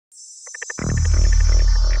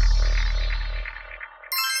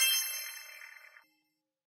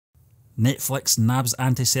Netflix nabs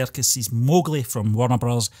anti-Serkis sees Mowgli from Warner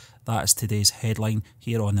Bros. That is today's headline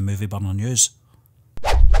here on the Movie Burner News.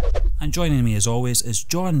 And joining me as always is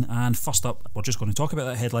John, and first up we're just going to talk about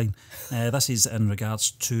that headline. This is in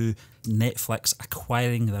regards to Netflix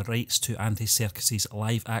acquiring the rights to anti-Serkis'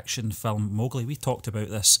 live action film Mowgli. We talked about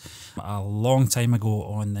this a long time ago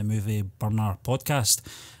on the Movie Burner podcast.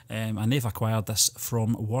 And they've acquired this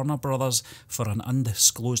from Warner Brothers for an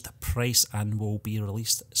undisclosed price and will be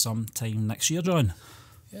released sometime next year, John.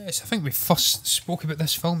 Yes, I think we first spoke about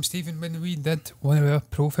this film, Stephen, when we did one of our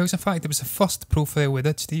profiles. In fact, it was the first profile we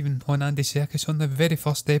did, Stephen, on Andy Serkis, on the very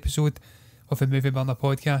first episode of the Movie Burner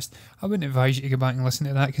podcast. I wouldn't advise you to go back and listen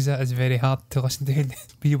to that because that is very hard to listen to.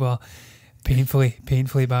 We were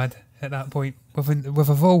painfully bad at that point. We've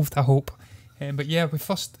evolved, I hope. But yeah, we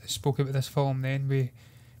first spoke about this film, then we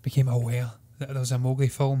became aware that there was a Mowgli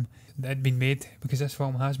film that had been made, because this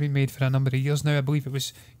film has been made for a number of years now. I believe it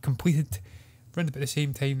was completed around about the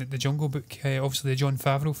same time that the Jungle Book, obviously the Jon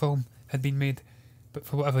Favreau film, had been made, but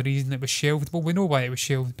for whatever reason it was shelved. Well, we know why it was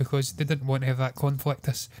shelved, because they didn't want to have that conflict,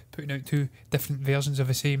 us putting out two different versions of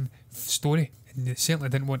the same story, and they certainly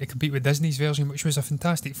didn't want to compete with Disney's version, which was a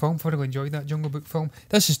fantastic film. Thoroughly enjoyed that Jungle Book film.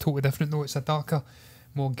 This is totally different though. It's a darker,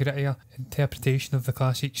 more grittier interpretation of the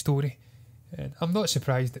classic story. And I'm not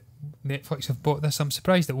surprised that Netflix have bought this. I'm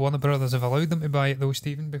surprised that Warner Brothers have allowed them to buy it though,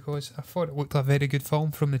 Stephen, because I thought it looked like a very good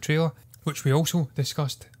film from the trailer, which we also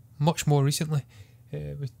discussed much more recently.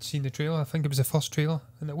 We'd seen the trailer, I think it was the first trailer,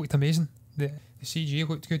 and it looked amazing. The CG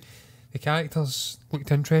looked good, the characters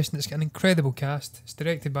looked interesting. It's got an incredible cast. It's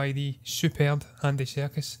directed by the superb Andy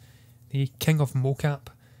Serkis, the king of mocap.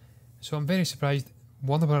 So I'm very surprised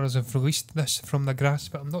Warner Brothers have released this from their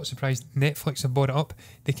grasp, but I'm not surprised Netflix have bought it up.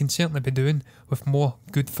 They can certainly be doing with more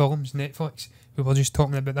good films, Netflix. We were just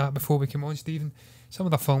talking about that before we came on, Stephen. Some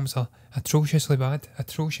of the films are atrociously bad.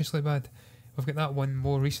 We've got that one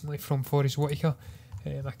more recently from Forrest Whitaker.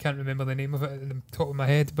 I can't remember the name of it at the top of my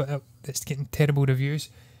head, but it's getting terrible reviews.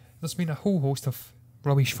 There's been a whole host of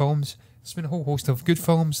rubbish films. There's been a whole host of good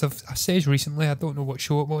films. I said recently, I don't know what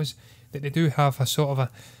show it was, that they do have a sort of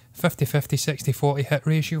a 50-50, 60-40 hit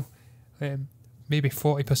ratio. Maybe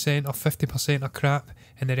 40% or 50% are crap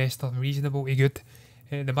and the rest are reasonable to good.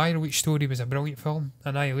 The Meyerowitz Story was a brilliant film.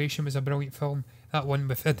 Annihilation was a brilliant film. That one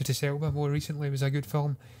with Idris Elba more recently was a good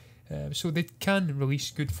film. So they can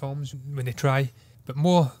release good films when they try, but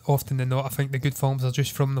more often than not I think the good films are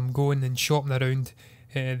just from them going and shopping around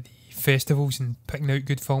the festivals and picking out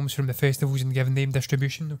good films from the festivals and giving them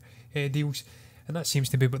distribution deals. And that seems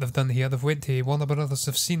to be what they've done here. They've went to Warner Brothers,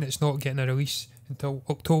 they've seen it's not getting a release until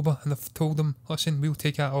October, and they've told them, listen, we'll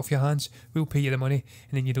take that off your hands, we'll pay you the money,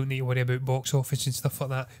 and then you don't need to worry about box office and stuff like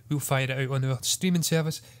that. We'll fire it out on our streaming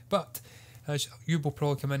service. But as you will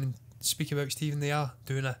probably come in and speak about, Stephen, they are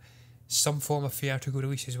doing some form of theatrical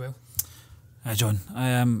release as well. John,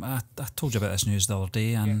 I told you about this news the other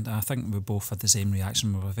day, and I think we both had the same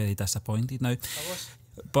reaction. We were very disappointed now.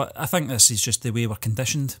 But I think this is just the way we're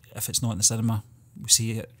conditioned. If it's not in the cinema, we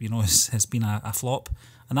see it, has been a flop.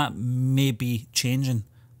 And that may be changing.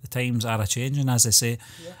 The times are a-changing, as they say.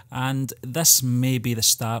 Yeah. And this may be the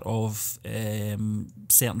start of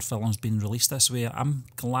certain films being released this way. I'm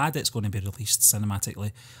glad it's going to be released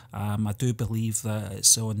cinematically. I do believe that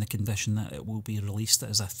it's on the condition that it will be released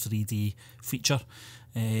as a 3D feature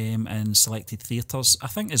in selected theatres. I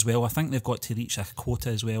think they've got to reach a quota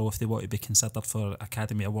as well if they want to be considered for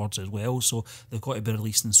Academy Awards as well. So they've got to be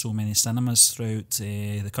released in so many cinemas throughout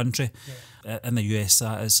the country, in the US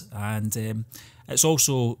that is. And it's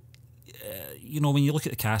also, when you look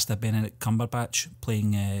at the cast of Benedict Cumberbatch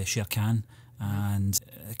playing Shere Khan and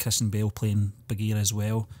Christian Bale playing Bagheera as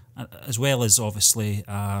well as obviously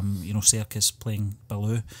Serkis playing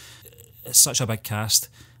Baloo. It's such a big cast.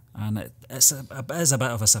 And it is a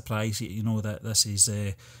bit of a surprise, that this is,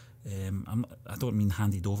 I don't mean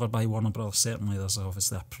handed over by Warner Bros. Certainly there's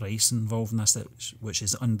obviously a price involved in this, which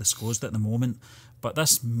is undisclosed at the moment. But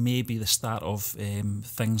this may be the start of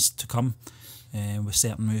things to come, with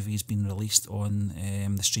certain movies being released on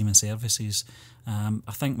the streaming services.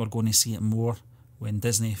 I think we're going to see it more when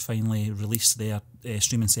Disney finally release their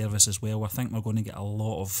streaming service as well. I think we're going to get a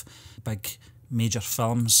lot of big major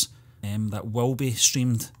films that will be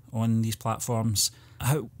streamed on these platforms.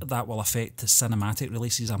 How that will affect the cinematic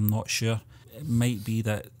releases, I'm not sure. It might be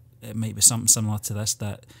something similar to this,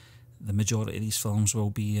 that the majority of these films will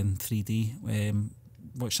be in 3D,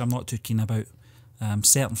 which I'm not too keen about.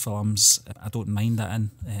 Certain films I don't mind that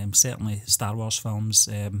in. Certainly Star Wars films,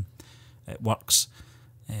 it works.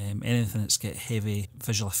 Anything that's got heavy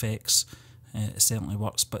visual effects, it certainly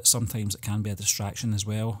works, but sometimes it can be a distraction as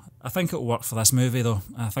well. I think it'll work for this movie though.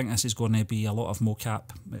 I think this is going to be a lot of mocap.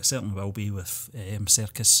 It certainly will be with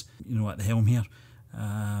Serkis, at the helm here.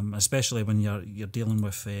 Especially when you're dealing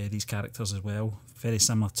with these characters as well, very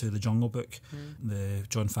similar to the Jungle Book, the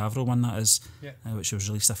Jon Favreau one that is, which was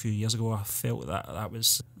released a few years ago. I felt that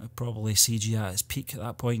was probably CG at its peak at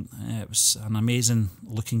that point. It was an amazing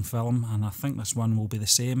looking film, and I think this one will be the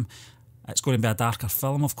same. It's going to be a darker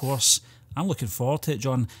film, of course. I'm looking forward to it,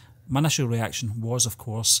 John. My initial reaction was, of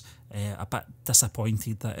course, a bit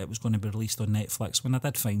disappointed that it was going to be released on Netflix. When I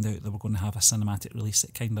did find out they were going to have a cinematic release,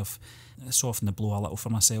 it kind of softened the blow a little for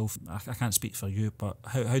myself. I can't speak for you, but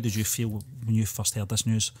how did you feel when you first heard this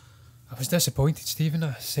news? I was disappointed, Stephen.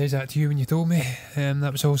 I says that to you when you told me.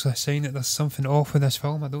 That was also a sign that there's something off with this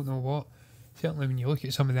film. I don't know what. Certainly when you look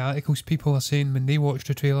at some of the articles, people are saying when they watched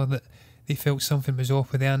the trailer that they felt something was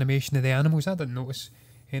off with the animation of the animals. I didn't notice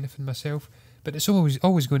anything myself. But it's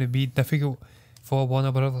always going to be difficult for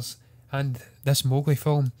Warner Brothers and this Mowgli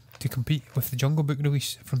film to compete with the Jungle Book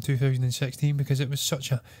release from 2016, because it was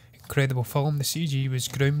such an incredible film. The CG was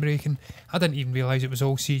groundbreaking. I didn't even realise it was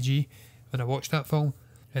all CG when I watched that film,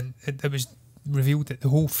 and it was revealed that the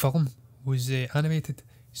whole film was animated.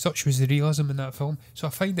 Such was the realism in that film. So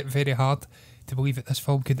I find it very hard to believe that this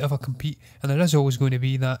film could ever compete, and there is always going to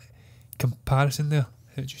be that comparison there.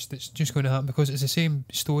 It's just going to happen because it's the same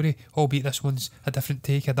story, albeit this one's a different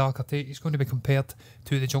take, a darker take. It's going to be compared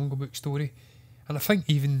to the Jungle Book story. And I think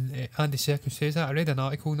even Andy Serkis says that. I read an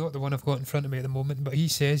article, not the one I've got in front of me at the moment, but he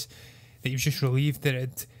says that he was just relieved that it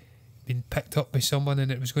had been picked up by someone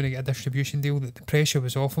and it was going to get a distribution deal, that the pressure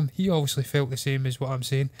was off him. He obviously felt the same as what I'm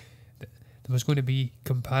saying, that there was going to be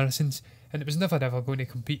comparisons, and it was never ever going to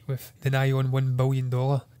compete with the nigh on $1 billion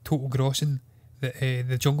total grossing that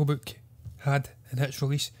the Jungle Book had in its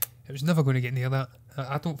release. It was never going to get near that.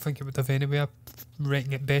 I don't think it would have anywhere.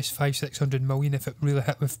 Rating at best 500-600 million if it really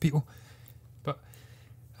hit with people. But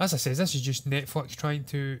as I said, this is just Netflix trying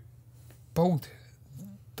to build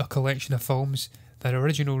a collection of films, their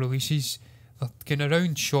original releases. They're going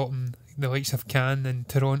around shopping the likes of Cannes and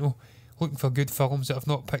Toronto, looking for good films that have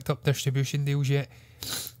not picked up distribution deals yet.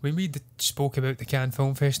 When we spoke about the Cannes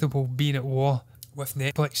Film Festival being at war with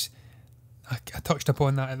Netflix, I touched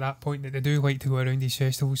upon that at that point, that they do like to go around these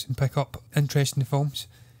festivals and pick up interesting films.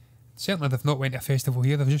 Certainly they've not went to a festival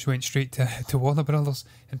here, they've just went straight to Warner Brothers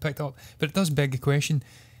and picked up. But it does beg the question,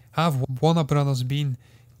 have Warner Brothers been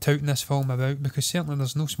touting this film about? Because certainly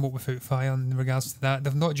there's no smoke without fire in regards to that.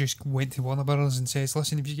 They've not just went to Warner Brothers and says,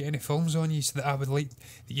 listen, if you get any films on you so that I would like,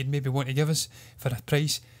 that you'd maybe want to give us for a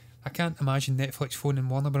price. I can't imagine Netflix phoning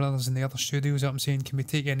Warner Brothers and the other studios up and saying, can we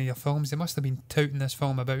take any of your films? They must have been touting this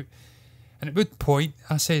film about. And it would point,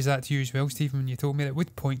 I says that to you as well, Stephen, when you told me, it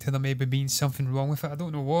would point to there maybe being something wrong with it. I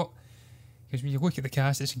don't know what. Because when you look at the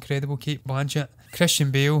cast, it's incredible. Kate Blanchett, Christian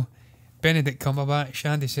Bale, Benedict Cumberbatch,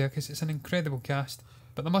 Andy Serkis. It's an incredible cast.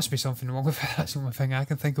 But there must be something wrong with it. That's the only thing I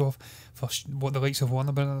can think of for what the likes of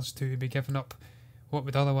Warner Brothers to be giving up what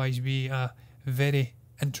would otherwise be a very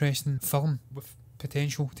interesting film with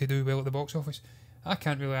potential to do well at the box office. I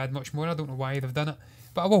can't really add much more. I don't know why they've done it.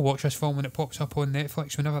 But I will watch this film when it pops up on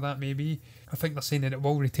Netflix, whenever that may be. I think they're saying that it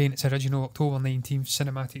will retain its original October 19th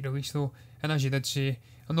cinematic release though. And as you did say,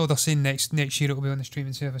 I know they're saying next year it'll be on the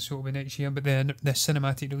streaming service, so it'll be next year, but the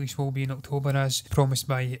cinematic release will be in October as promised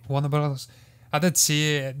by Warner Brothers. I did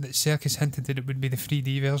say that Serkis hinted that it would be the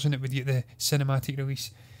 3D version, it would get the cinematic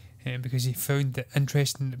release, because he found it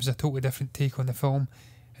interesting. It was a totally different take on the film,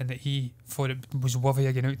 and that he thought it was worthy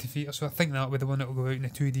of getting out to theatre. So I think that'll be the one that will go out in the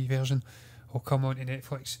 2D version, will come on to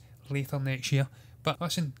Netflix later next year. But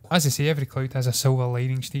listen, as I say, every cloud has a silver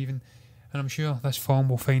lining, Stephen, and I'm sure this film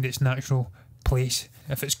will find its natural place.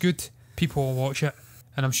 If it's good, people will watch it,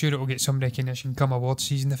 and I'm sure it will get some recognition come award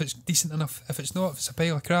season if it's decent enough. If it's not, if it's a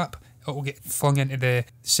pile of crap, it will get flung into the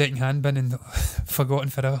second-hand bin and forgotten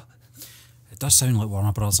forever. It does sound like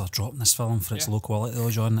Warner Bros. Are dropping this film for its low quality though,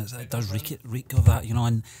 John. It does reek of that,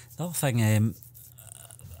 And the other thing,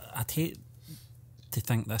 I'd hate to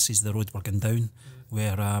think this is the road we're going down,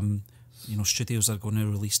 where studios are going to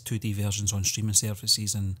release 2D versions on streaming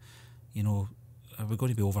services, and are we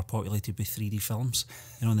going to be overpopulated with 3D films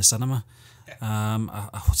in the cinema?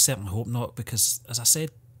 I certainly hope not, because as I said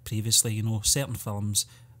previously, certain films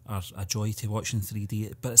are a joy to watch in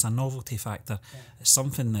 3D, but it's a novelty factor. It's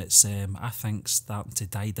something that's I think starting to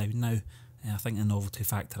die down now. I think the novelty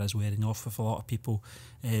factor is wearing off with a lot of people.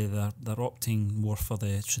 They're opting more for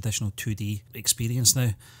the traditional 2D experience now.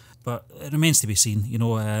 But it remains to be seen.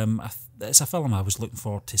 It's a film I was looking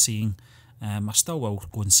forward to seeing. I still will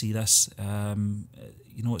go and see this.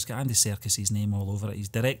 You know, it's got Andy Serkis' name all over it. He's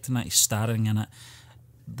directing it, he's starring in it.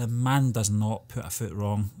 The man does not put a foot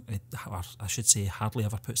wrong, or I should say hardly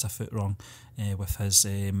ever puts a foot wrong with his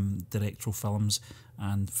directorial films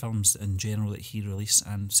and films in general that he releases.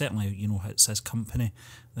 And certainly, you know, it's his company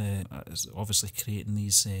is obviously creating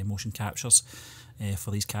these motion captures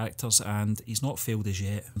for these characters, and he's not failed as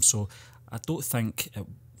yet. So I don't think,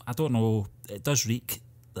 I don't know, it does reek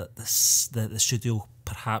that the studio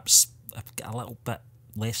perhaps have got a little bit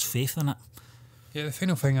less faith in it. Yeah, the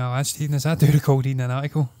final thing I'll add, Stephen, is I do recall reading an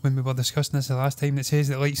article when we were discussing this the last time that says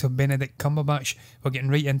that the likes of Benedict Cumberbatch were getting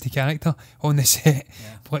right into character on the set,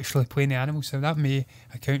 literally playing the animals. So that may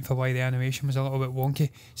account for why the animation was a little bit wonky.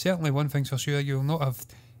 Certainly one thing's for sure, you'll not have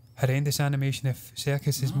horrendous animation if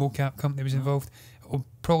Serkis' mocap company was involved. It'll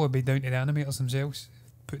probably be down to the animators themselves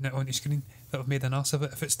putting it on the screen that have made an arse of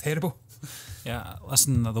it if it's terrible. Yeah,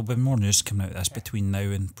 listen, there'll be more news coming out of this between now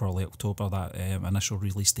and probably October, that initial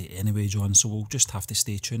release date anyway, John, so we'll just have to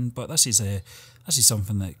stay tuned. But this is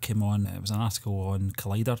something that came on, it was an article on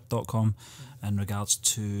Collider.com in regards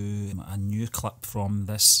to a new clip from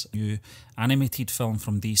this new animated film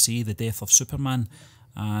from DC, The Death of Superman.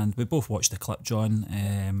 And we both watched the clip, John.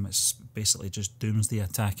 It's basically just Doomsday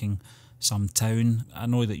attacking some town. I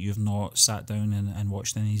know that you've not sat down and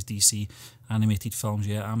watched any of these DC animated films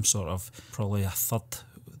yet. I'm sort of probably a third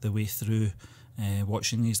the way through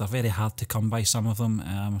watching these. They're very hard to come by, some of them.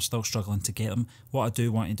 I'm still struggling to get them. What I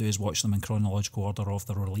do want to do is watch them in chronological order of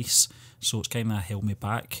the release, so it's kind of held me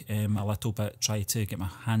back a little bit, try to get my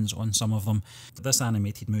hands on some of them. This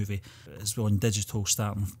animated movie is on digital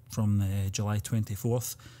starting from July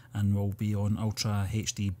 24th and will be on Ultra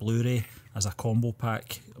HD Blu-ray as a combo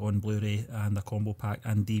pack on Blu-ray and a combo pack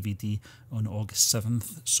and DVD on August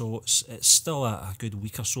 7th. So it's still a good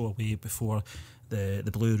week or so away before the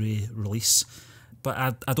Blu-ray release. But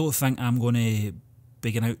I don't think I'm going to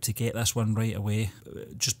bigging out to get this one right away,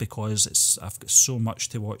 just because I've got so much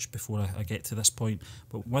to watch before I get to this point.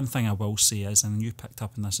 But one thing I will say is, and you picked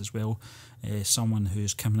up on this as well, someone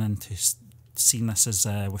who's coming in to seen this as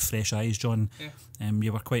with fresh eyes, John.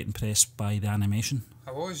 You were quite impressed by the animation.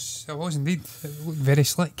 I was indeed. It looked very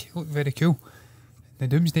slick, it looked very cool. The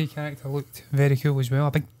Doomsday character looked very cool as well,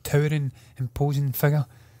 a big towering, imposing figure,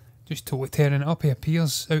 just totally tearing it up. He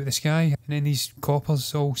appears out of the sky, and then these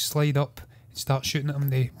coppers all slide up and start shooting at him.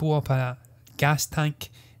 They blow up a gas tank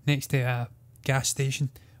next to a gas station,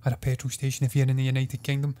 or a petrol station if you're in the United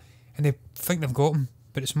Kingdom, and they think they've got him,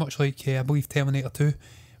 but it's much like, I believe, Terminator 2.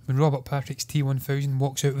 When Robert Patrick's T-1000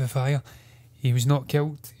 walks out of the fire, he was not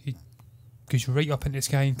killed. He goes right up into the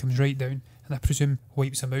sky and comes right down, and I presume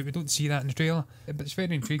wipes him out. We don't see that in the trailer, but it's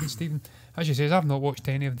very intriguing, Stephen. As you say, I've not watched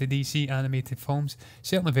any of the DC animated films.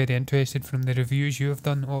 Certainly very interested from the reviews you have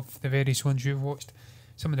done of the various ones you've watched.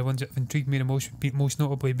 Some of the ones that have intrigued me the most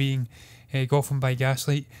notably being Gotham by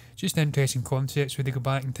Gaslight. Just interesting concepts where they go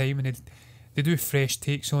back in time and they do fresh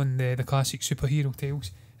takes on the classic superhero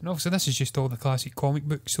tales. And obviously this is just all the classic comic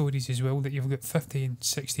book stories as well that you've got 50 and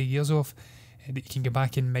 60 years of that you can go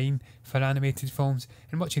back and mine for animated films.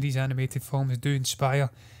 And much of these animated films do inspire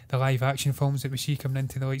the live action films that we see coming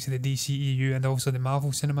into the likes of the DCEU and also the Marvel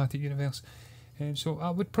Cinematic Universe. So I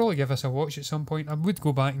would probably give this a watch at some point. I would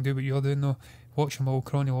go back and do what you're doing though, watch them all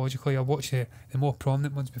chronologically. I'll watch the more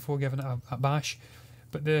prominent ones before giving it a bash.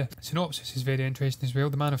 But the synopsis is very interesting as well.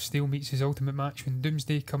 The Man of Steel meets his ultimate match when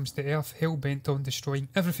Doomsday comes to Earth, hell-bent on destroying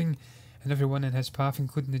everything and everyone in his path,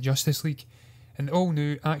 including the Justice League. And the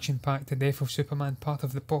all-new, action-packed The Death of Superman, part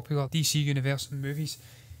of the popular DC universe and movies.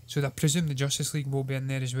 So I presume the Justice League will be in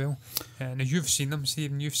there as well. And as you've seen them,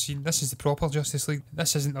 Stephen, this is the proper Justice League.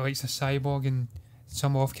 This isn't the likes of Cyborg and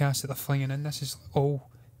some offcasts that they're flinging in. This is all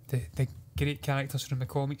the great characters from the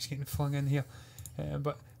comics getting flung in here.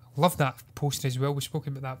 But love that poster as well. We spoke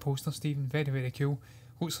about that poster, Stephen. Very, very cool.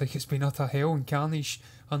 Looks like it's been utter hell and carnage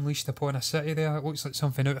unleashed upon a city there. It looks like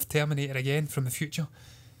something out of Terminator again from the future.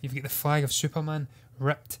 You've got the flag of Superman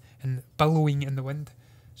ripped and billowing in the wind.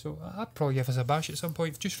 So I'd probably give us a bash at some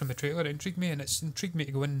point just from the trailer. It intrigued me, and it's intrigued me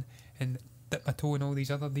to go in and dip my toe in all these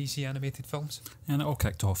other DC animated films. And it all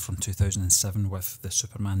kicked off from 2007 with the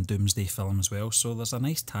Superman Doomsday film as well, so there's a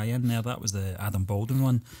nice tie-in there. That was the Adam Baldwin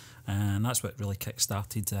one, and that's what really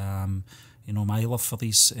kick-started my love for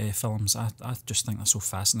these films. I just think they're so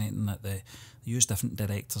fascinating that they use different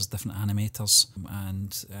directors, different animators,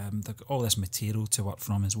 and they've got all this material to work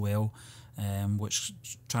from as well, which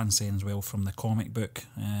transcends well from the comic book.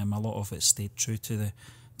 A lot of it stayed true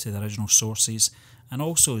to to the original sources. And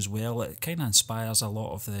also as well, it kind of inspires a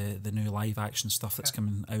lot of the new live action stuff that's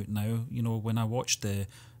coming out now. You know, when I watched the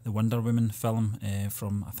Wonder Woman film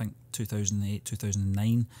from, I think, 2008,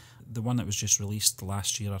 2009, the one that was just released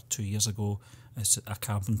last year or 2 years ago, is a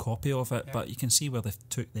carbon copy of it. But you can see where they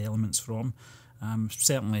took the elements from.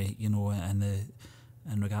 Certainly, you know,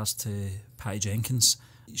 in regards to Patty Jenkins,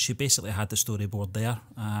 she basically had the storyboard there.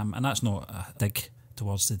 And that's not a dig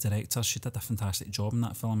towards the director. She did a fantastic job in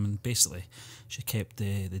that film, and basically she kept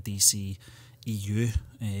the DC EU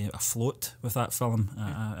afloat with that film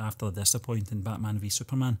after the disappointing Batman v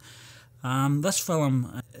Superman. This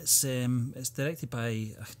film, it's directed by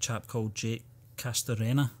a chap called Jake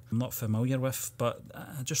Castorena. I'm not familiar with, but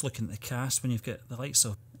just looking at the cast, when you've got the likes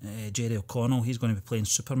of Jerry O'Connell, he's going to be playing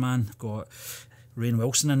Superman. You've got Rainn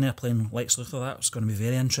Wilson in there playing Lex Luthor. That's going to be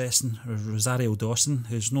very interesting. Rosario Dawson,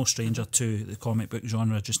 who's no stranger to the comic book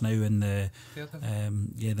genre, just now in the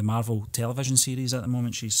Marvel television series at the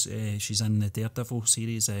moment. She's in the Daredevil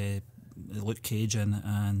series, Luke Cage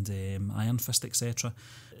and Iron Fist, etc.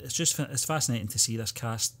 It's fascinating to see this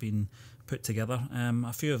cast being put together.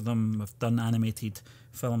 A few of them have done animated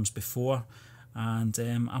films before, and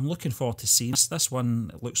I'm looking forward to seeing this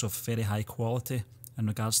one. It looks of very high quality in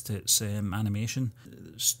regards to its animation.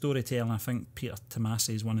 Storytelling, I think Peter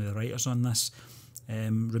Tomasi is one of the writers on this.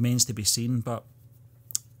 Remains to be seen, but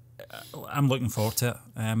I'm looking forward to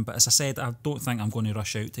it. But as I said, I don't think I'm going to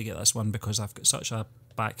rush out to get this one because I've got such a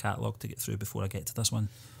back catalogue to get through before I get to this one.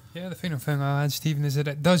 Yeah, the final thing I'll add, Stephen, is that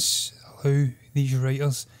it does allow these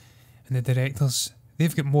writers and the directors,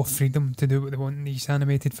 they've got more freedom to do what they want in these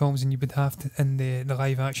animated films than you would have in the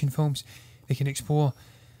live action films. They can explore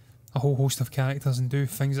a whole host of characters and do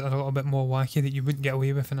things that are a little bit more wacky that you wouldn't get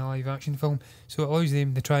away with in a live action film. So it allows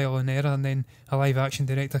them the trial and error, and then a live action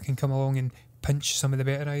director can come along and pinch some of the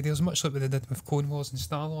better ideas, much like what they did with Clone Wars and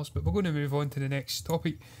Star Wars. But we're going to move on to the next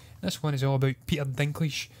topic. This one is all about Peter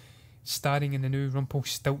Dinklage starring in the new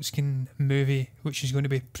Rumpelstiltskin movie, which is going to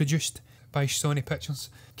be produced by Sony Pictures.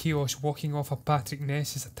 Chaos walking off of Patrick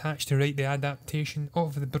Ness is attached to write the adaptation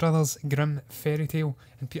of the Brothers Grimm fairy tale,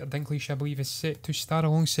 and Peter Dinklage, I believe, is set to star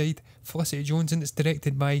alongside Felicity Jones, and it's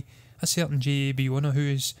directed by a certain J.A.B. Owner, who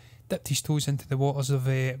has dipped his toes into the waters of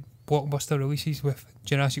blockbuster releases with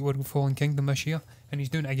Jurassic World Fallen Kingdom this year, and he's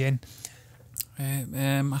doing it again.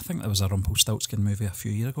 I think there was a Rumpelstiltskin movie a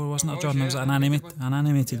few years ago, wasn't it, Jordan? Was it an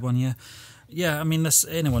animated one? Yeah. Yeah, I mean,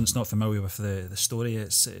 anyone that's not familiar with the story,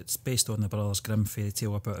 it's based on the Brothers Grimm fairy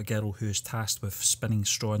tale about a girl who is tasked with spinning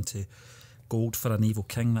straw into gold for an evil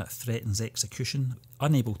king that threatens execution.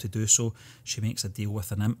 Unable to do so, she makes a deal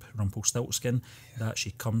with an imp, Rumpelstiltskin, that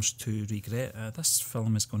she comes to regret. This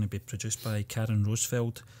film is going to be produced by Karen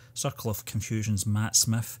Rosefeld, Circle of Confusion's Matt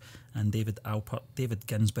Smith, and David Alpert, David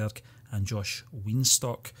Ginsberg, and Josh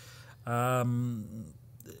Weinstock.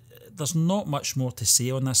 There's not much more to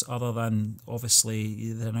say on this other than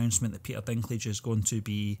obviously the announcement that Peter Dinklage is going to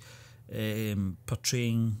be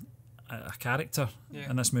portraying a character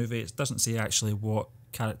in this movie. It doesn't say actually what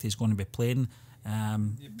character he's going to be playing.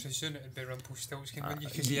 You presume it would be Rumpelstiltskin, wouldn't you?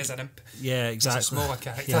 Because he is an imp. Yeah, exactly. He's a smaller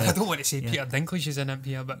character. I don't want to say Peter Dinklage is an imp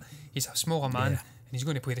here, but he's a smaller man, and he's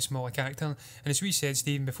going to play the smaller character. And as we said,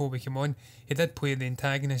 Stephen, before we came on, he did play the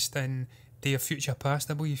antagonist in Day of Future Past,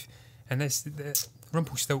 I believe. And this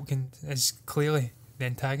Rumpelstiltskin is clearly the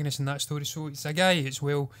antagonist in that story. So it's a guy who's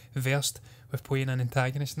well versed with playing an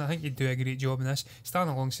antagonist, and I think he'd do a great job in this. Starring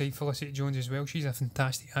alongside Felicity Jones as well. She's a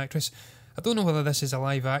fantastic actress. I don't know whether this is a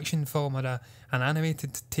live action film or an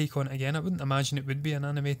animated take on it again. I wouldn't imagine it would be an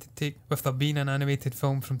animated take. With there being an animated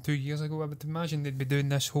film from 2 years ago, I would imagine they'd be doing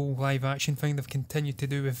this whole live action thing. They've continued to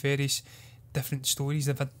do with various different stories.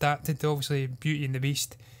 They've adapted to, obviously, Beauty and the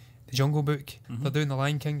Beast, The Jungle Book. They're doing The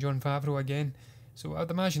Lion King, Jon Favreau again. So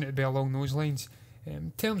I'd imagine it would be along those lines.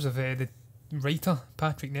 In terms of the writer,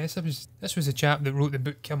 Patrick Ness, this was the chap that wrote the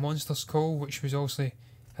book A Monster's Call, which was obviously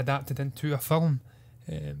adapted into a film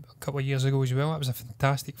a couple of years ago as well. That was a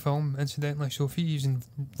fantastic film, incidentally. So if he's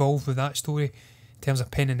involved with that story in terms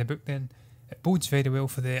of penning the book, then it bodes very well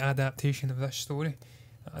for the adaptation of this story.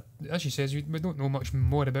 As you says, we don't know much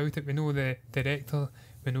more about it. We know the director,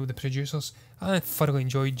 we know the producers. I thoroughly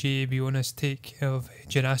enjoyed J.A.B. Owner's take of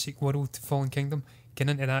Jurassic World Fallen Kingdom,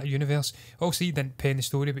 getting into that universe. Also, he didn't pen the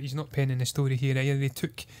story, but he's not penning the story here either. They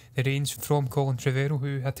took the reins from Colin Trevorrow,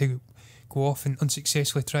 who had to go off and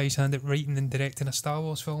unsuccessfully try his hand at writing and directing a Star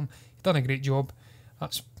Wars film. He's done a great job.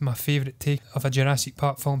 That's my favourite take of a Jurassic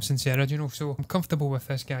Park film since the original, so I'm comfortable with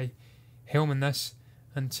this guy helming this,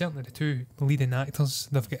 and certainly the two leading actors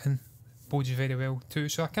they've got in bodes very well too.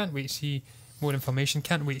 So I can't wait to see more information,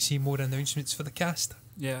 can't wait to see more announcements for the cast.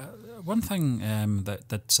 Yeah, one thing that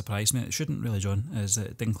did surprise me, it shouldn't really, John, is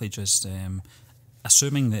that Dinklage is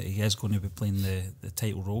assuming that he is going to be playing the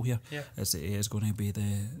title role here, is that he is going to be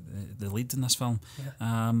the lead in this film.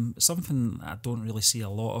 Yeah. Something I don't really see a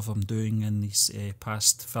lot of him doing in these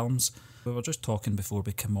past films. We were just talking before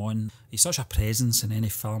we come on. He's such a presence in any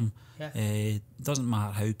film. Yeah. Doesn't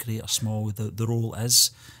matter how great or small the role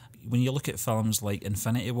is. When you look at films like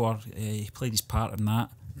Infinity War, he played his part in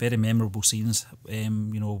that. Very memorable scenes.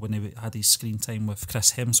 When he had his screen time with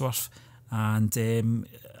Chris Hemsworth. And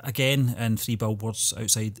again, in 3 Billboards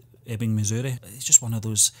Outside Ebbing, Missouri, he's just one of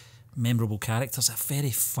those memorable characters. A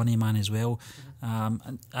very funny man as well.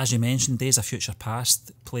 And as you mentioned, Days of Future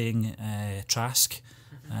Past, playing Trask,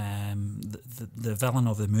 the villain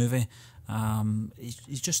of the movie.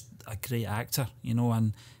 He's just a great actor,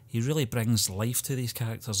 and he really brings life to these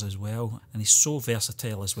characters as well. And he's so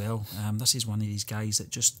versatile as well. This is one of these guys that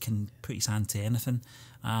just can put his hand to anything.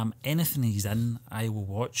 Anything he's in, I will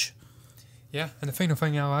watch. Yeah, and the final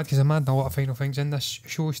thing I'll add, because I'm adding a lot of final things in this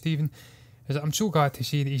show, Stephen, is that I'm so glad to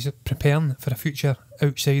see that he's preparing for a future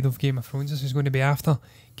outside of Game of Thrones. This is going to be after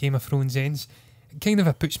Game of Thrones ends. It kind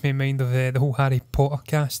of puts me in mind of the whole Harry Potter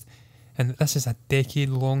cast, and this is a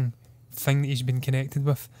decade-long thing that he's been connected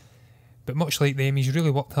with. But much like them, he's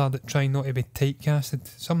really worked hard at trying not to be typecasted.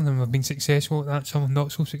 Some of them have been successful at that, some have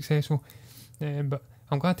not so successful. But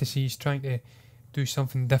I'm glad to see he's trying to do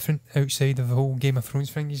something different outside of the whole Game of Thrones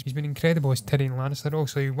thing. He's been incredible as Tyrion Lannister.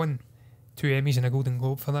 Also, he won 2 Emmys and a Golden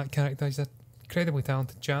Globe for that character. He's an incredibly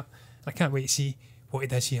talented chap. I can't wait to see what he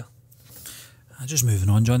does here. Just moving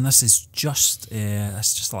on, John. This is just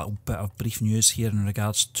it's just a little bit of brief news here in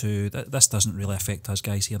regards to this. Doesn't really affect us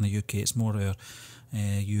guys here in the UK. It's more our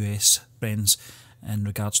US friends in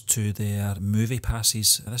regards to their movie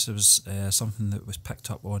passes. This was something that was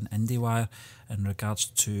picked up on IndieWire in regards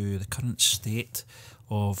to the current state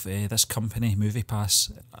of this company,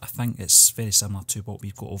 MoviePass. I think it's very similar to what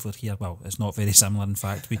we've got over here. Well, it's not very similar, in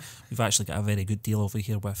fact. We've actually got a very good deal over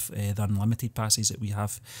here with the unlimited passes that we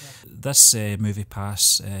have. Yeah. This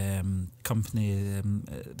MoviePass company,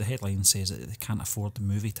 the headline says that they can't afford the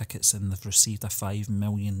movie tickets and they've received a $5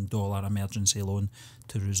 million emergency loan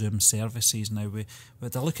to resume services. Now, we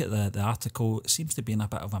had a look at the article. It seems to be in a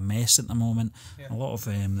bit of a mess at the moment. Yeah. A lot of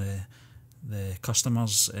the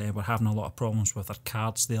customers were having a lot of problems with their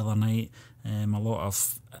cards the other night. A lot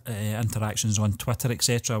of interactions on Twitter,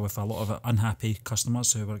 etc., with a lot of unhappy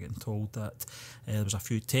customers who were getting told that there was a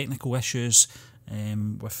few technical issues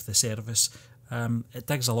with the service. It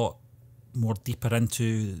digs a lot more deeper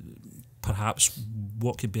into perhaps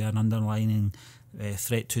what could be an underlying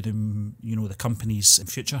threat to them, the company's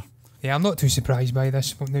future. Yeah, I'm not too surprised by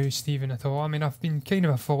this now, Stephen, at all. I mean, I've been kind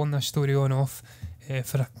of following this story on and off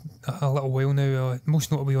for a little while now,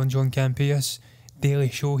 most notably on John Campea's Daily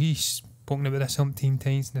Show. He's spoken about this umpteen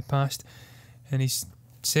times in the past, and he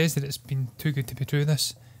says that it's been too good to be true,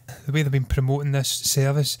 this. The way they've been promoting this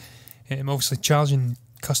service, obviously charging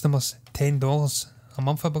customers $10 a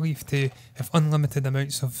month, I believe, to have unlimited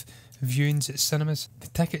amounts of viewings at cinemas. The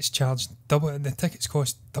tickets cost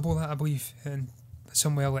double that, I believe, and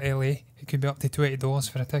somewhere like LA, it could be up to $20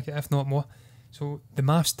 for a ticket, if not more. So the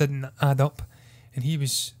maths didn't add up, and he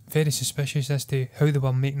was very suspicious as to how they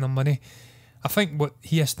were making their money. I think what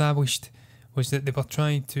he established was that they were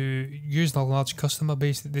trying to use their large customer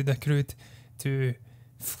base that they'd accrued to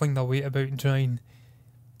fling their weight about and try and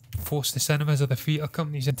force the cinemas or the theatre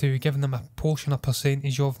companies into giving them a portion or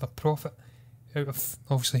percentage of their profit out of,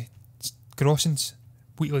 obviously, grossings,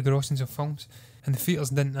 weekly grossings of films. And the theatres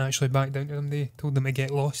didn't actually back down to them. They told them to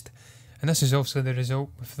get lost. And this is obviously the result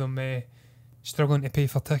with them struggling to pay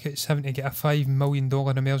for tickets, having to get a $5 million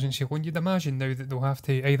emergency loan. You'd imagine now that they'll have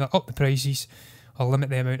to either up the prices or limit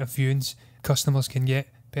the amount of viewings customers can get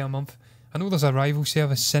per month. I know there's a rival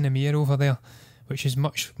service, Cinemere, over there, which is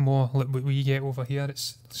much more like what we get over here.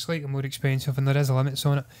 It's slightly more expensive and there is limits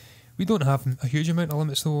on it. We don't have a huge amount of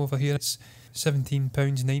limits though over here. It's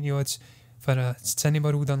 £17.90 odds for a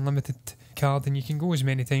Cineworld Unlimited card, and you can go as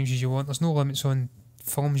many times as you want. There's no limits on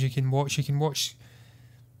films you can watch. You can watch,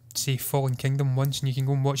 say, Fallen Kingdom once and you can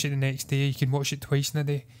go and watch it the next day. You can watch it twice in a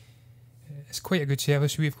day. It's quite a good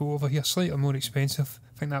service we've got over here, slightly more expensive.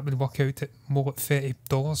 I think that would work out at more like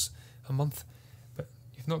 $30 a month. But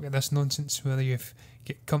you've not got this nonsense where you've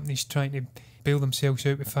got companies trying to bail themselves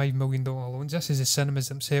out with $5 million loans. This is the cinemas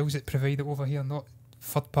themselves that provide it over here, not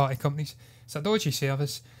third-party companies. It's a dodgy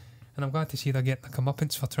service, and I'm glad to see they're getting a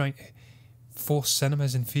comeuppance for trying to force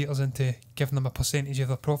cinemas and theatres into giving them a percentage of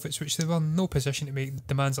their profits, which they were in no position to make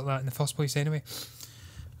demands like that in the first place anyway.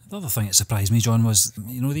 The other thing that surprised me, John, was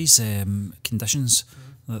these conditions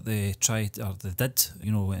that they tried, or they did,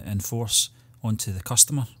 enforce onto the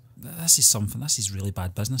customer. This is really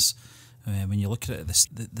bad business. When you look at it,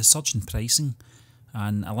 the surge in pricing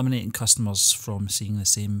and eliminating customers from seeing the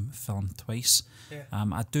same film twice. Yeah.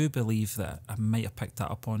 I do believe that I might have picked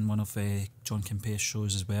that up on one of John Kempe's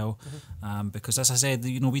shows as well, because as I said,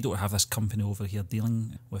 we don't have this company over here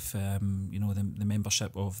dealing with the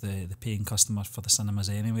membership of the paying customer for the cinemas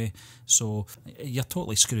anyway. So you're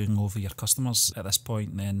totally screwing over your customers at this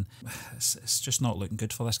point. Then it's just not looking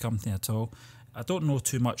good for this company at all. I don't know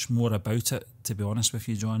too much more about it, to be honest with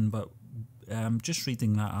you, John, but just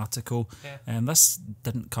reading that article, this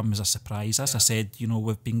didn't come as a surprise. As I said,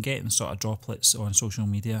 we've been getting sort of droplets on social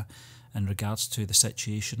media in regards to the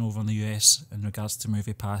situation over in the US, in regards to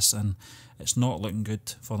MoviePass, and it's not looking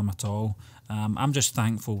good for them at all. I'm just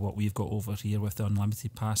thankful what we've got over here with the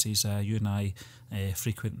unlimited passes. You and I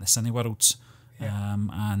frequent the Cineworlds,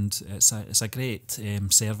 and it's a great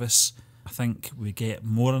service. I think we get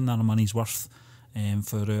more than our money's worth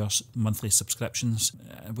for our monthly subscriptions.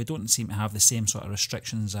 We don't seem to have the same sort of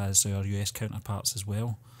restrictions as our US counterparts as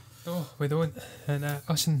well. No, we don't.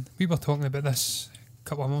 And we were talking about this a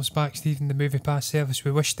couple of months back, Stephen, the MoviePass service.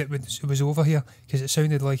 We wished it was over here because it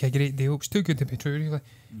sounded like a great deal. It's too good to be true, really.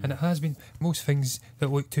 And it has been. Most things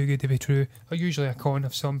that look too good to be true are usually a con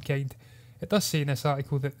of some kind. It does say in this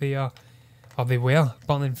article that they were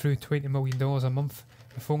burning through $20 million a month,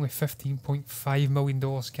 with only $15.5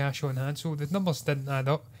 million cash on hand. So the numbers didn't add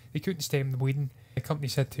up. They couldn't stem the bleeding. The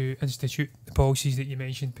company's had to institute the policies that you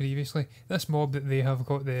mentioned previously. This mob that they have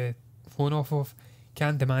got the phone off of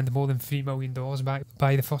can demand more than $3 million back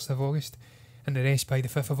by the 1st of August and the rest by the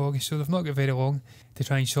 5th of August. So they've not got very long to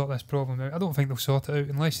try and sort this problem out. I don't think they'll sort it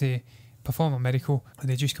out unless they perform a miracle and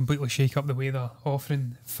they just completely shake up the way they're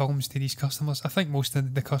offering films to these customers. I think most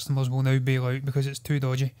of the customers will now bail out because it's too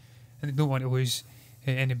dodgy and they don't want to lose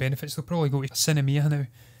any benefits. They'll probably go to Cinemia now,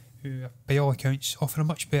 who by all accounts offer a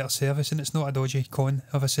much better service, and it's not a dodgy con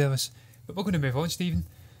of a service. But we're going to move on, Stephen,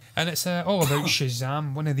 and it's all about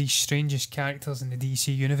Shazam, one of these strangest characters in the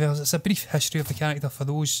DC universe. It's a brief history of the character for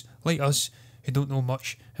those like us who don't know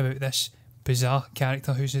much about this bizarre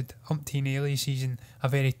character who's had umpteen aliases and a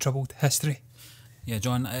very troubled history. Yeah,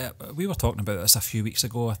 John, we were talking about this a few weeks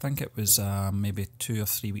ago. I think it was maybe 2 or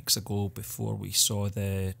 3 weeks ago before we saw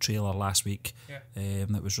the trailer last week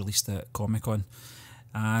that was released at Comic-Con.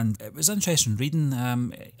 And it was interesting reading.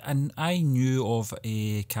 And I knew of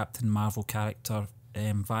a Captain Marvel character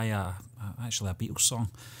via actually a Beatles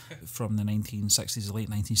song from the 1960s, the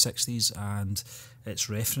late 1960s, and its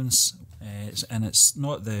reference. It's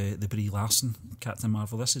not the Brie Larson Captain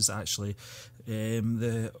Marvel. This is actually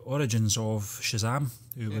the origins of Shazam,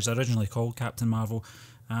 who was originally called Captain Marvel.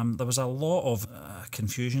 There was a lot of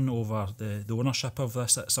confusion over the ownership of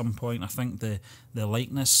this at some point. I think the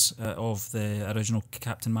likeness of the original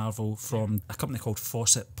Captain Marvel from a company called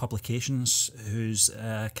Fawcett Publications, whose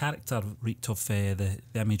character reeked of the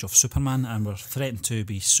image of Superman and were threatened to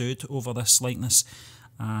be sued over this likeness.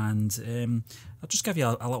 And I'll just give you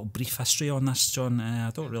a little brief history on this, John.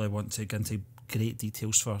 I don't really want to get into great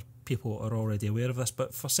details for people are already aware of this,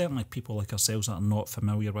 but for certainly people like ourselves that are not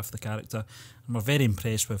familiar with the character, and we're very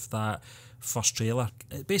impressed with that first trailer.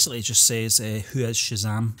 It basically just says, who is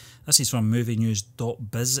Shazam? This is from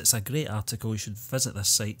movienews.biz. It's a great article, you should visit this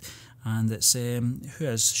site. And it's, who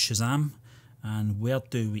is Shazam? And where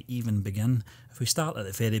do we even begin? If we start at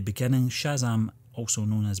the very beginning, Shazam, also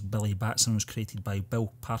known as Billy Batson, was created by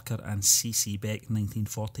Bill Parker and C.C. Beck in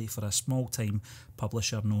 1940 for a small-time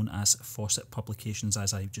publisher known as Fawcett Publications,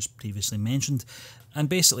 as I just previously mentioned. And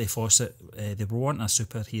basically Fawcett, they were wanting a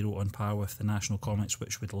superhero on par with the National Comics,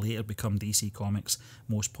 which would later become DC Comics'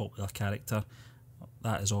 most popular character.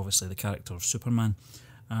 That is obviously the character of Superman.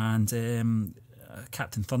 And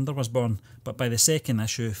Captain Thunder was born, but by the second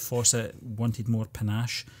issue Fawcett wanted more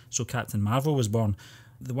panache, so Captain Marvel was born,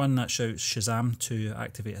 the one that shouts Shazam to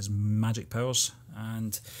activate his magic powers.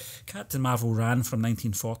 And Captain Marvel ran from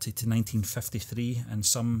 1940 to 1953 in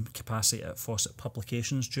some capacity at Fawcett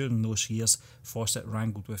Publications. During those years, Fawcett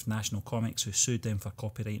wrangled with National Comics, who sued them for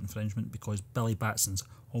copyright infringement because Billy Batson's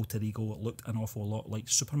alter ego looked an awful lot like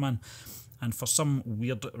Superman. And for some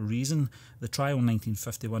weird reason, the trial in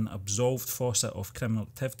 1951 absolved Fawcett of criminal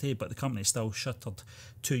activity, but the company still shuttered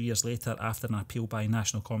 2 years later after an appeal by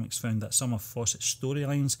National Comics found that some of Fawcett's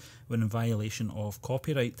storylines were in violation of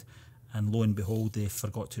copyright. And lo and behold, they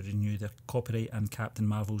forgot to renew their copyright, and Captain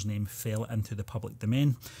Marvel's name fell into the public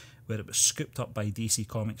domain, where it was scooped up by DC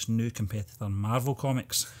Comics' new competitor Marvel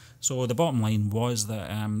Comics. So the bottom line was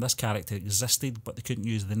that this character existed, but they couldn't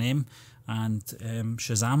use the name, and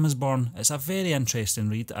Shazam was born. It's a very interesting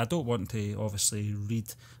read. I don't want to obviously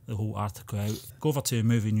read the whole article out. Go over to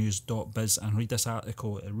movienews.biz and read this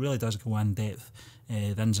article. It really does go in depth,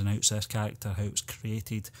 the ins and outs of this character, how it was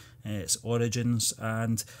created, its origins,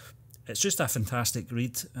 and it's just a fantastic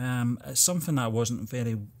read. It's something that I wasn't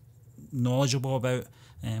very knowledgeable about.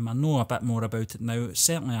 I know a bit more about it now,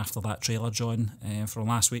 certainly after that trailer, John, from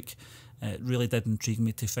last week. It really did intrigue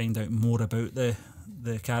me to find out more about the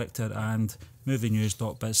character, and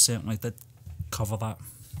movienews.biz certainly did cover that.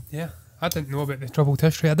 Yeah, I didn't know about the troubled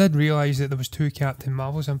history. I did realise that there was 2 Captain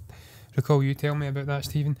Marvels. I recall you telling me about that,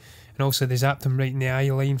 Stephen. And also they zapped him right in the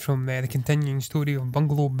eye line from the continuing story of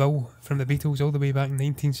Bungalow Bill from the Beatles all the way back in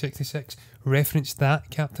 1966. Referenced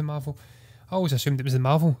that Captain Marvel. I always assumed it was the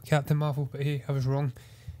Marvel Captain Marvel, but hey, I was wrong.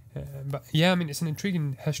 But yeah, I mean, it's an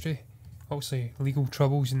intriguing history. Obviously, legal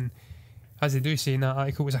troubles, and as they do say in that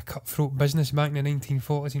article, it was a cutthroat business back in the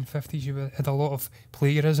 1940s and 50s. You had a lot of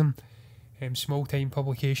plagiarism, small-time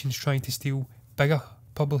publications trying to steal bigger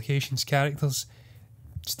publications' characters,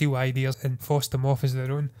 steal ideas and force them off as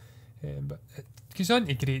their own. But it goes on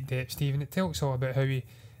to great depth, Stephen. It tells all about how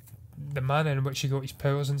the manner in which he got his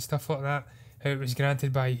powers and stuff like that, how it was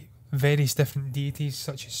granted by various different deities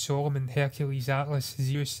such as Solomon, Hercules, Atlas,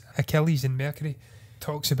 Zeus, Achilles and Mercury.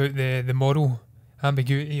 Talks about the moral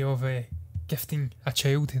ambiguity of gifting a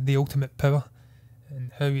child the ultimate power,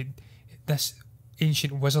 and how this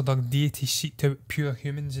ancient wizard or deity seeked out pure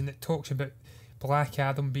humans, and it talks about Black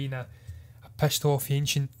Adam being a pissed off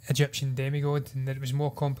ancient Egyptian demigod, and that it was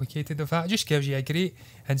more complicated of that. It just gives you a great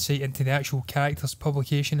insight into the actual character's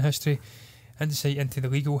publication history, insight into the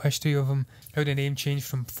legal history of him, how the name changed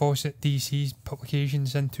from Fawcett DC's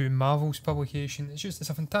publications into Marvel's publication. It's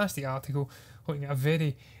a fantastic article looking at a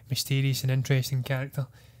very mysterious and interesting character.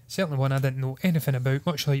 Certainly one I didn't know anything about,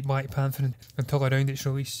 much like Black Panther until around its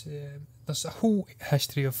release. There's a whole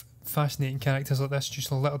history of fascinating characters like this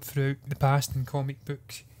just littered throughout the past in comic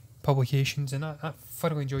books publications, and I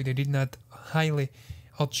thoroughly enjoyed the reading. I'd highly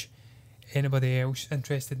urge anybody else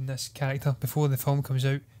interested in this character before the film comes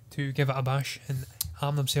out to give it a bash and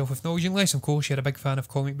arm themselves with knowledge, unless of course you're a big fan of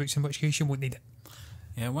comic books, in which case you won't need it.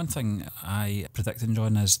 Yeah, one thing I predicted,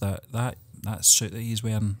 John, is that suit that he's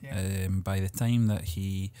wearing, by the time that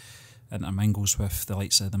he intermingles with the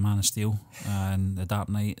likes of the Man of Steel and the Dark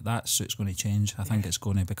Knight, that suit's going to change. I think it's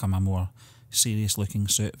going to become a more serious looking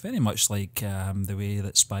suit, very much like the way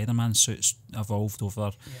that Spider-Man's suits evolved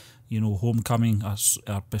over, Homecoming,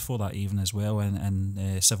 or before that even as well,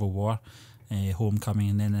 in Civil War. Homecoming,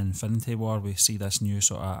 and then in Infinity War we see this new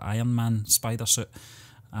sort of Iron Man spider suit.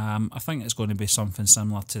 I think it's going to be something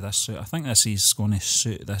similar to this suit. I think this is going to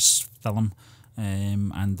suit this film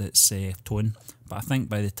and its tone, but I think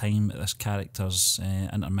by the time that this character's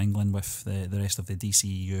intermingling with the rest of the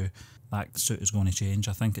DCEU, that suit is going to change.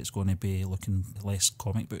 I think it's going to be looking less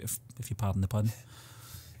comic book, if you pardon the pun.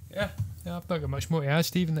 Yeah, I've not got much more to add,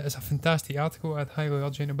 Stephen. It's a fantastic article. I'd highly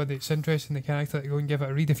urge anybody that's interested in the character to go and give it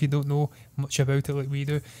a read if you don't know much about it like we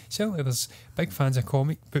do. Certainly there's big fans of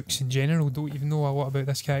comic books in general don't even know a lot about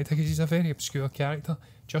this character because he's a very obscure character,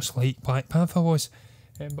 just like Black Panther was.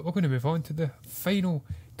 But we're going to move on to the final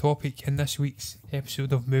topic in this week's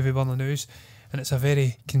episode of Movie Burner News, and it's a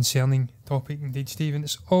very concerning topic indeed, Stephen.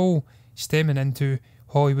 It's all stemming into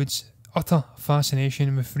Hollywood's utter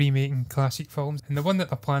fascination with remaking classic films, and the one that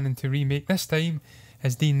they're planning to remake this time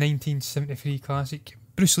is the 1973 classic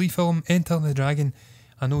Bruce Lee film Enter the Dragon.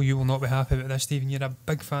 I know you will not be happy about this, Stephen. You're a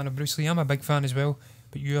big fan of Bruce Lee. I'm a big fan as well,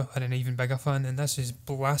 but you are an even bigger fan, and this is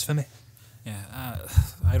blasphemy. Yeah,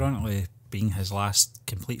 ironically, being his last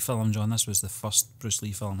complete film, John, this was the first Bruce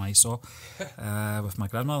Lee film I saw with my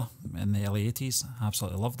grandmother in the early 80s. I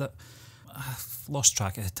absolutely loved it. I've lost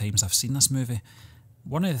track of the times I've seen this movie.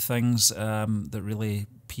 One of the things that really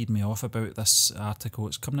peed me off about this article,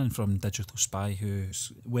 it's coming in from Digital Spy, who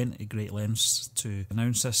went to great lengths to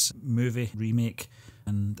announce this movie remake,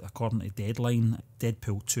 and according to Deadline,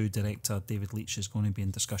 Deadpool 2 director David Leitch is going to be in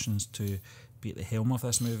discussions to be at the helm of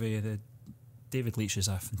this movie. David Leitch is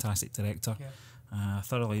a fantastic director. I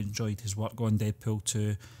thoroughly enjoyed his work on Deadpool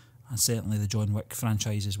 2, and certainly the John Wick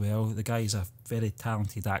franchise as well. The guy's a very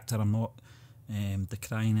talented actor. I'm not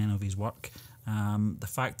decrying any of his work. The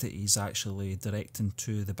fact that he's actually directing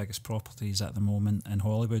two of the biggest properties at the moment in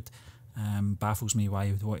Hollywood baffles me why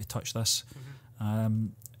he would want to touch this.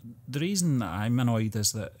 The reason that I'm annoyed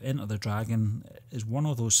is that Enter the Dragon is one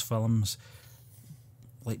of those films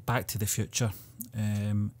like Back to the Future,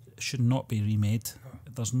 should not be remade.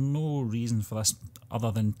 There's no reason for this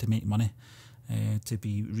other than to make money. to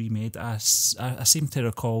be remade. I seem to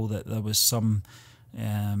recall that there was some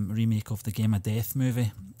remake of the Game of Death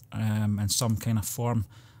movie in some kind of form,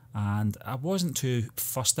 and I wasn't too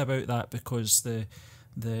fussed about that because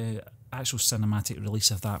the actual cinematic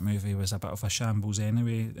release of that movie was a bit of a shambles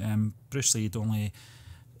anyway. Bruce Lee had only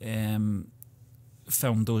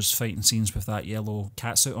filmed those fighting scenes with that yellow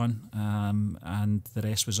catsuit on, and the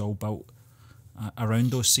rest was all built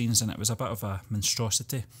around those scenes, and it was a bit of a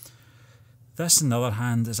monstrosity. This, on the other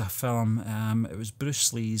hand, is a film, it was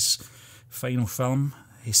Bruce Lee's final film.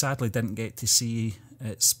 He sadly didn't get to see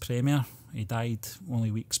its premiere. He died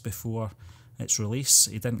only weeks before its release.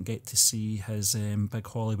 He didn't get to see his big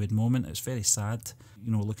Hollywood moment. It's very sad,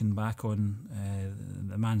 you know, looking back on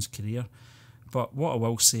the man's career. But what I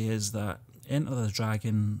will say is that Enter the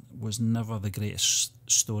Dragon was never the greatest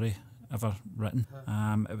story ever written.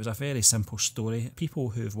 It was a very simple story. People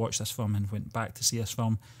who have watched this film and went back to see this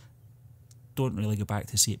film don't really go back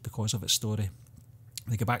to see it because of its story.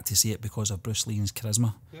 They go back to see it because of Bruce Lee's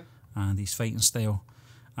charisma and his fighting style.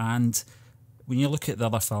 And when you look at the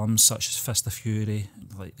other films such as Fist of Fury,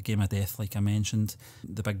 like The Game of Death, like I mentioned,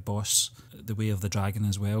 The Big Boss, The Way of the Dragon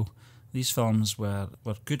as well, these films were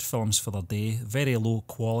good films for their day, very low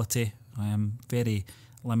quality, very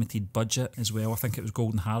limited budget as well. I think it was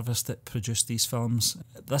Golden Harvest that produced these films.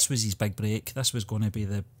 This was his big break. This was going to be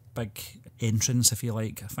the big entrance, if you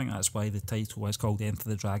like. I think that's why the title is called Enter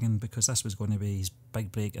the Dragon, because this was going to be his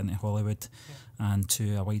big break into Hollywood and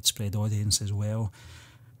to a widespread audience as well.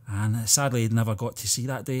 And sadly, he never got to see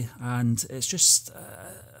that day. And it's just,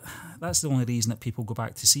 that's the only reason that people go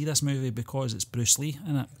back to see this movie, because it's Bruce Lee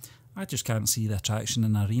in it. I just can't see the attraction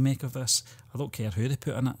in a remake of this. I don't care who they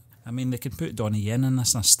put in it. I mean, they could put Donnie Yen in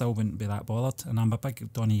this and I still wouldn't be that bothered. And I'm a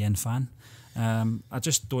big Donnie Yen fan. I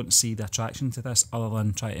just don't see the attraction to this other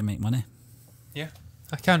than trying to make money. Yeah,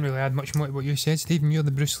 I can't really add much more to what you said, Stephen. You're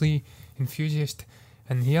the Bruce Lee enthusiast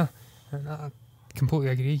in here, and I completely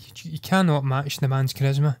agree. You cannot match the man's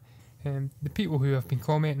charisma. The people who have been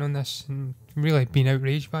commenting on this and really been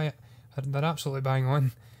outraged by it, they're absolutely bang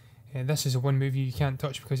on. This is the one movie you can't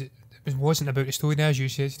touch because it wasn't about the story, as you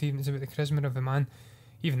said, Stephen. It's about the charisma of the man.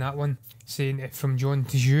 Even that one, saying from John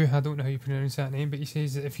Tijoux, I don't know how you pronounce that name, but he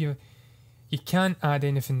says that if you can't add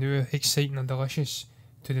anything new, exciting or delicious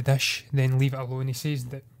to the dish, then leave it alone. He says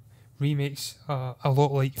that remakes are a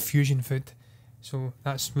lot like fusion food. So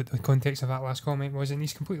that's what the context of that last comment was, and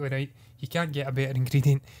he's completely right. You can't get a better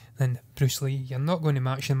ingredient than Bruce Lee. You're not going to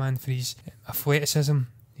match the man for his athleticism,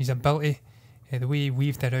 his ability, the way he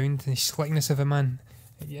weaved around, and the slickness of a man.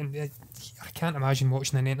 And I can't imagine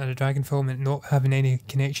watching an Enter the Dragon film and not having any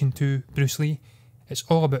connection to Bruce Lee. It's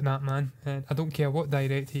all about that man, and I don't care what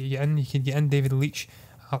director you get in. You could get in David Leitch.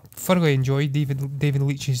 I thoroughly enjoyed David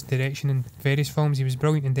Leitch's direction in various films. He was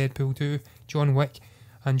brilliant in Deadpool 2, John Wick.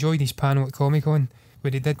 I enjoyed his panel at Comic-Con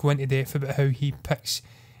where he did go into depth about how he picks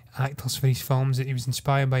actors for his films, that he was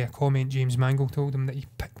inspired by a comment James Mangold told him, that he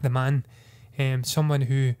picked the man, someone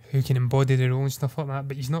who can embody the role and stuff like that.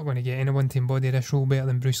 But he's not going to get anyone to embody this role better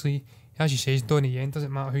than Bruce Lee. As you say, Donnie Yen,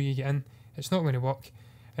 doesn't matter who you get in, it's not going to work.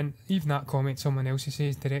 And even that comment, someone else who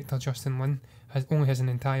says, director Justin Lin only has an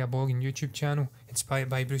entire blog and YouTube channel inspired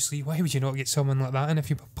by Bruce Lee. Why would you not get someone like that in if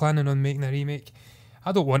you're planning on making a remake?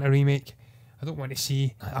 I don't want a remake. I don't want to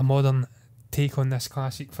see a modern take on this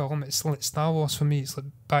classic film. It's like Star Wars for me. It's like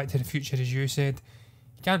Back to the Future, as you said.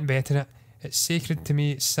 You can't better it. It's sacred to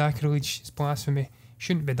me. It's sacrilege. It's blasphemy.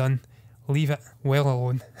 Shouldn't be done. Leave it well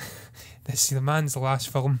alone. This is the man's last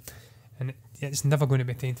film, and it's never going to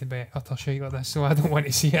be tainted by utter shite like this, so I don't want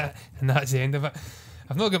to see it, and that's the end of it.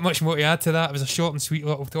 I've not got much more to add to that. It was a short and sweet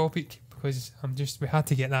little topic because we had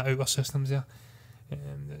to get that out of our systems there.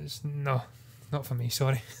 No, not for me,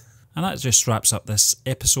 sorry. And that just wraps up this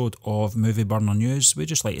episode of Movie Burner News. We'd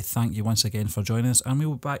just like to thank you once again for joining us, and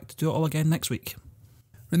we'll be back to do it all again next week.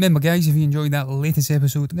 Remember guys, if you enjoyed that latest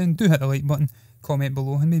episode, then do hit the like button, comment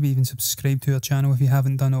below, and maybe even subscribe to our channel if you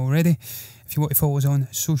haven't done already. If you want to follow us on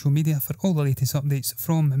social media for all the latest updates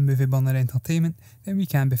from Movie Burner Entertainment, then we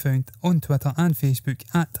can be found on Twitter and Facebook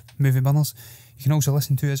at Movie Burners. You can also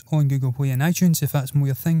listen to us on Google Play and iTunes if that's more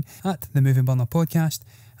your thing, at the Movie Burner Podcast.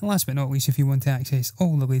 And last but not least, if you want to access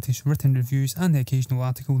all the latest written reviews and the occasional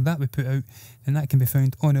article that we put out, then that can be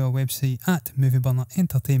found on our website at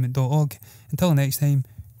movieburnerentertainment.org. Until next time,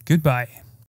 goodbye.